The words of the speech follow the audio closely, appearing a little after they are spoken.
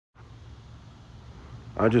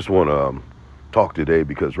I just want to talk today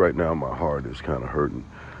because right now my heart is kind of hurting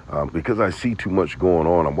because I see too much going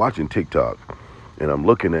on. I'm watching TikTok and I'm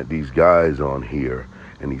looking at these guys on here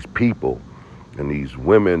and these people and these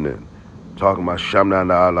women and talking about shamna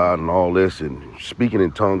la and all this and speaking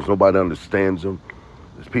in tongues. Nobody understands them.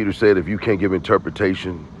 As Peter said, if you can't give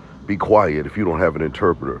interpretation, be quiet if you don't have an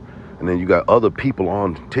interpreter. And then you got other people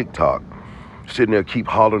on TikTok sitting there keep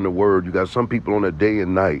hollering the word. You got some people on there day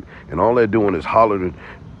and night, and all they're doing is hollering.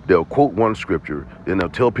 They'll quote one scripture, then they'll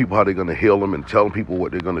tell people how they're going to heal them and telling people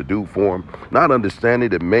what they're going to do for them, not understanding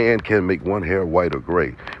that man can make one hair white or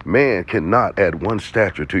gray. Man cannot add one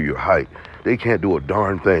stature to your height. They can't do a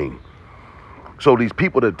darn thing. So these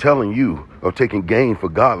people that are telling you are taking gain for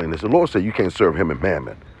godliness. The Lord said you can't serve him and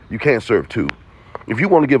mammon. You can't serve two. If you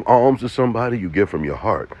want to give alms to somebody, you give from your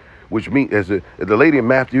heart, which means, as the lady in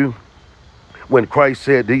Matthew, when Christ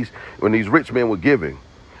said when these rich men were giving,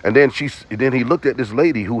 and then he looked at this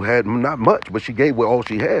lady who had not much, but she gave all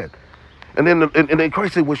she had. And then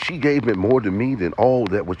Christ said, well, she gave it more to me than all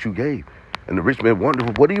that what you gave. And the rich man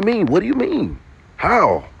wondered, what do you mean? What do you mean?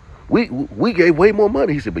 How? We gave way more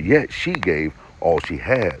money. He said, but yet she gave all she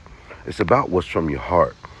had. It's about what's from your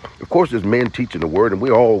heart. Of course, there's men teaching the word, and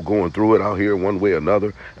we're all going through it out here one way or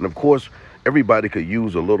another. And of course, everybody could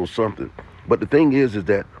use a little something. But the thing is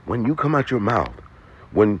that when you come out your mouth,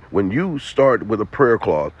 when you start with a prayer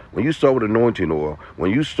cloth, when you start with anointing oil,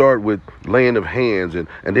 when you start with laying of hands, and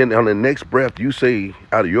then on the next breath you say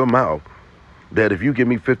out of your mouth that if you give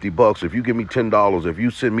me $50, if you give me $10, if you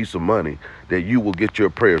send me some money, that you will get your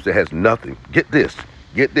prayers. That has nothing. Get this,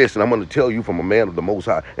 and I'm going to tell you from a man of the Most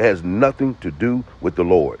High, it has nothing to do with the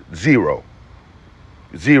Lord. Zero.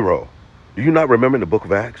 Do you not remember in the book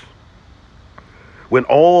of Acts? When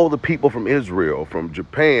all the people from Israel, from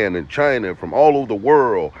Japan and China, from all over the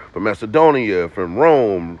world, from Macedonia, from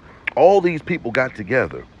Rome, all these people got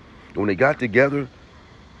together. And when they got together,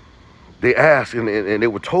 they asked, and they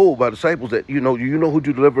were told by disciples that, you know who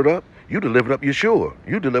you delivered up? You delivered up Yeshua.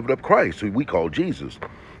 You delivered up Christ, who we call Jesus.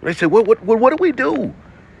 And they said, what do we do?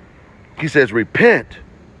 He says, repent.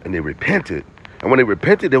 And they repented. And when they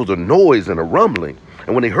repented, there was a noise and a rumbling.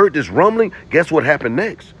 And when they heard this rumbling, guess what happened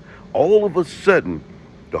next? All of a sudden,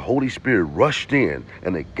 the Holy Spirit rushed in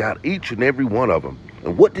and they got each and every one of them.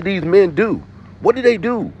 And what did these men do? What did they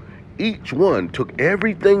do? Each one took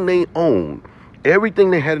everything they owned, everything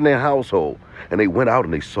they had in their household, and they went out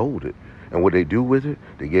and they sold it. And what they do with it?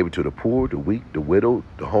 They gave it to the poor, the weak, the widow,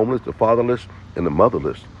 the homeless, the fatherless, and the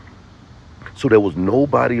motherless. So there was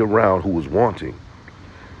nobody around who was wanting.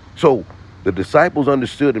 So the disciples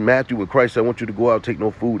understood in Matthew when Christ said, I want you to go out, take no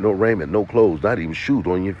food, no raiment, no clothes, not even shoes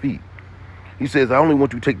on your feet. He says, I only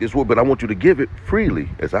want you to take this word, but I want you to give it freely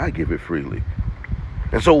as I give it freely.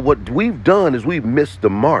 And so what we've done is we've missed the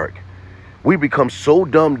mark. We become so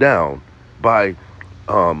dumbed down by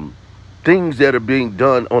things that are being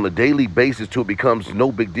done on a daily basis till it becomes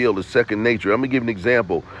no big deal. It's second nature. I'm going to give you an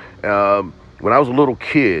example. When I was a little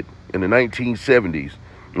kid in the 1970s,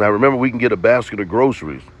 and I remember we can get a basket of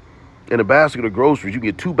groceries. In a basket of groceries, you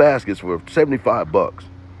get 2 baskets for $75.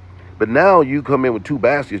 But now you come in with 2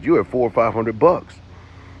 baskets, you're at $400 or $500.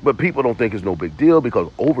 But people don't think it's no big deal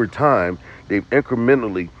because over time, they've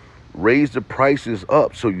incrementally raised the prices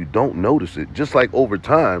up so you don't notice it. Just like over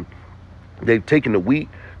time, they've taken the wheat,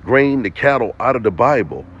 grain, the cattle out of the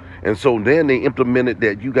Bible. And so then they implemented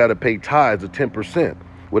that you got to pay tithes of 10%,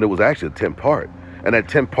 when it was actually a 10th part. And that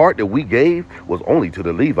 10th part that we gave was only to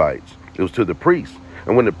the Levites. It was to the priests.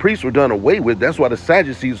 And when the priests were done away with, that's why the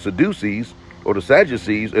Sadducees, and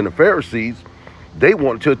the Pharisees, they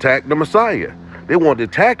wanted to attack the Messiah. They wanted to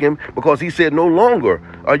attack him because he said, no longer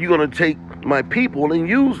are you going to take my people and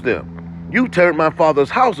use them. You turned my father's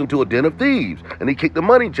house into a den of thieves. And he kicked the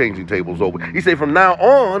money changing tables over. He said, from now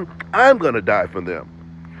on, I'm going to die for them.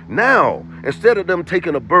 Now, instead of them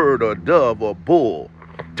taking a bird or a dove or a bull,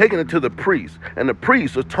 taking it to the priest, and the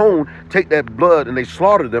priests take that blood and they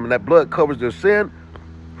slaughter them, and that blood covers their sin.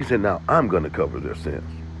 He said, now I'm going to cover their sins.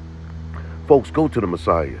 Folks, go to the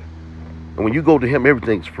Messiah. And when you go to him,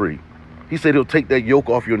 everything's free. He said he'll take that yoke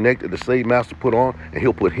off your neck that the slave master put on, and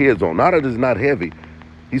he'll put his on. Not that it's not heavy.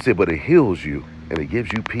 He said, but it heals you and it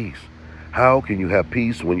gives you peace. How can you have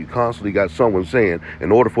peace when you constantly got someone saying,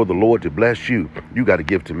 in order for the Lord to bless you, you got to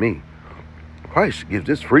give to me? Christ gives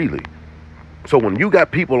this freely. So when you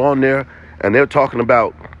got people on there and they're talking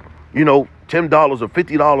about, $10 or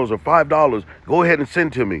 $50 or $5, go ahead and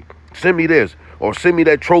send to me. Send me this, or send me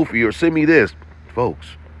that trophy, or send me this. Folks,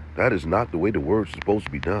 that is not the way the word's supposed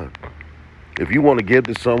to be done. If you want to give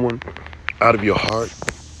to someone out of your heart,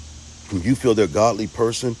 and you feel they're a godly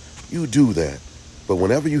person, you do that. But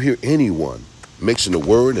whenever you hear anyone mixing the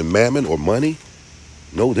word and mammon or money,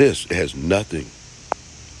 know this, it has nothing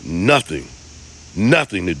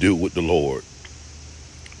to do with the Lord.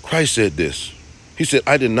 Christ said this. He said,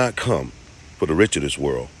 I did not come for the rich of this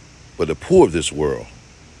world, but the poor of this world,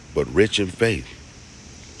 but rich in faith.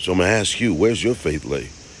 So I'm going to ask you, where's your faith lay?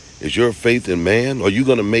 Is your faith in man? Are you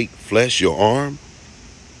going to make flesh your arm?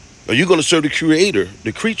 Are you going to serve the creator,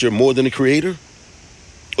 the creature, more than the creator?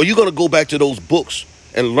 Are you going to go back to those books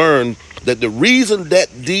and learn that the reason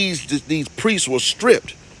that these priests were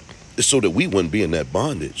stripped is so that we wouldn't be in that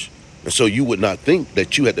bondage? And so you would not think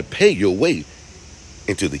that you had to pay your way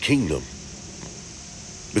into the kingdom.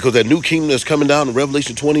 Because that new kingdom that's coming down in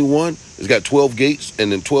Revelation 21, it's got 12 gates,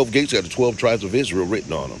 and then 12 gates got the 12 tribes of Israel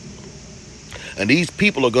written on them. And these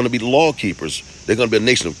people are going to be the law keepers. They're going to be a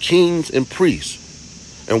nation of kings and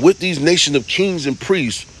priests. And with these nation of kings and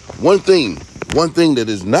priests, one thing that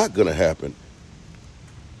is not going to happen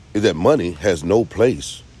is that money has no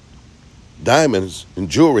place. Diamonds and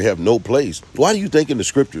jewelry have no place. Why do you think in the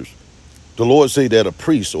scriptures the Lord say that a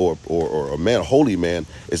priest or a man, a holy man,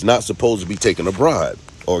 is not supposed to be taking a bribe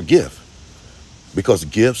or a gift? Because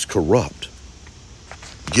gifts corrupt.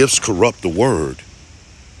 Gifts corrupt the word.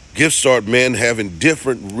 Gifts start men having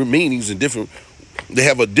different meanings and they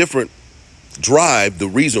have a different drive, the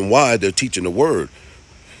reason why they're teaching the word.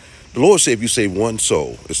 The Lord said if you save one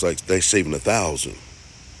soul, it's like they're saving 1,000.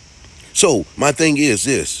 So my thing is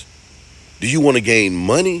this. Do you want to gain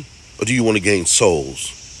money or do you want to gain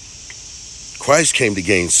souls? Christ came to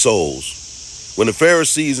gain souls. When the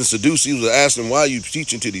Pharisees and Sadducees were asking, why are you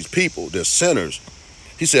teaching to these people? They're sinners.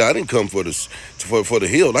 He said, I didn't come for the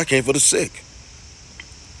healed. I came for the sick.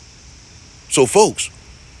 So folks,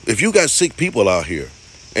 if you got sick people out here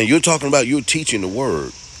and you're talking about you're teaching the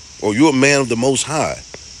word, or you're a man of the Most High,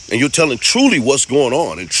 and you're telling truly what's going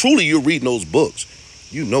on, and truly you're reading those books,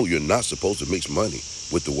 you know you're not supposed to mix money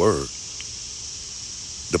with the word.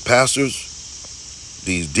 The pastors,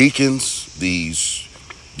 these deacons, these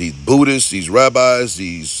Buddhists, these rabbis,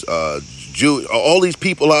 these Jews, all these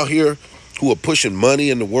people out here who are pushing money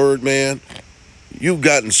in the word, man, you've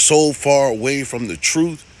gotten so far away from the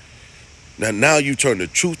truth. Now you turn the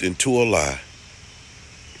truth into a lie.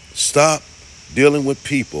 Stop dealing with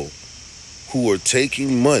people who are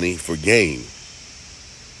taking money for gain.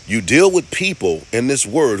 You deal with people in this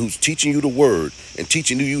word who's teaching you the word and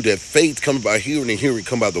teaching you that faith comes by hearing and hearing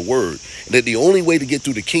come by the word. And that the only way to get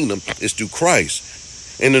through the kingdom is through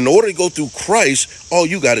Christ. And in order to go through Christ, all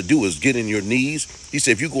you got to do is get in your knees. He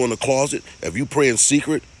said, if you go in the closet, if you pray in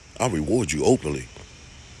secret, I'll reward you openly.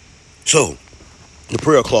 So, the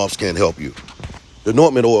prayer cloths can't help you. The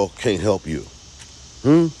anointment oil can't help you.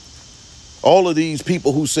 All of these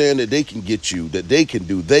people who saying that they can get you, that they can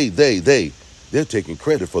do, they're taking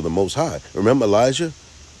credit for the Most High. Remember Elijah?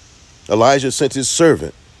 Elijah sent his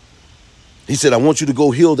servant. He said, I want you to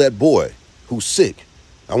go heal that boy who's sick.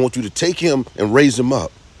 I want you to take him and raise him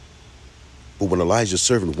up. But when Elijah's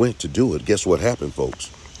servant went to do it, guess what happened, folks?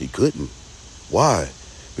 He couldn't. Why?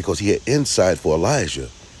 Because he had insight for Elijah.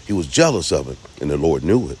 He was jealous of it, and the Lord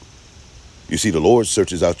knew it. You see, the Lord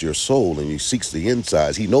searches out your soul, and he seeks the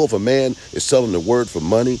insides. He knows if a man is selling the word for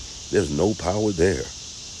money, there's no power there.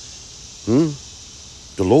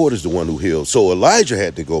 The Lord is the one who heals. So Elijah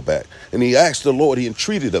had to go back, and he asked the Lord, he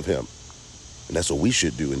entreated of him. And that's what we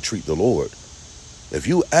should do, entreat the Lord. If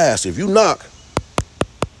you ask, if you knock,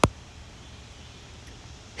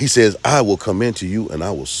 he says, I will come into you and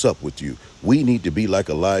I will sup with you. We need to be like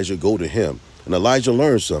Elijah, go to him. And Elijah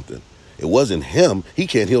learned something. It wasn't him. He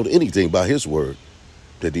can't heal anything by his word.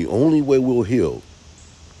 That the only way we'll heal,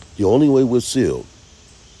 the only way we're sealed,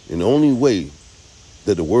 and the only way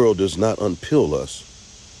that the world does not unpill us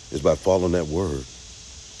is by following that word,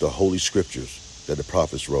 the holy scriptures that the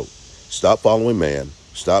prophets wrote. Stop following man.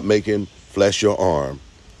 Stop making flesh your arm.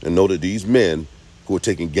 And know that these men who are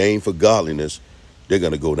taking gain for godliness, they're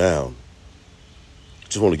going to go down.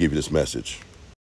 Just want to give you this message.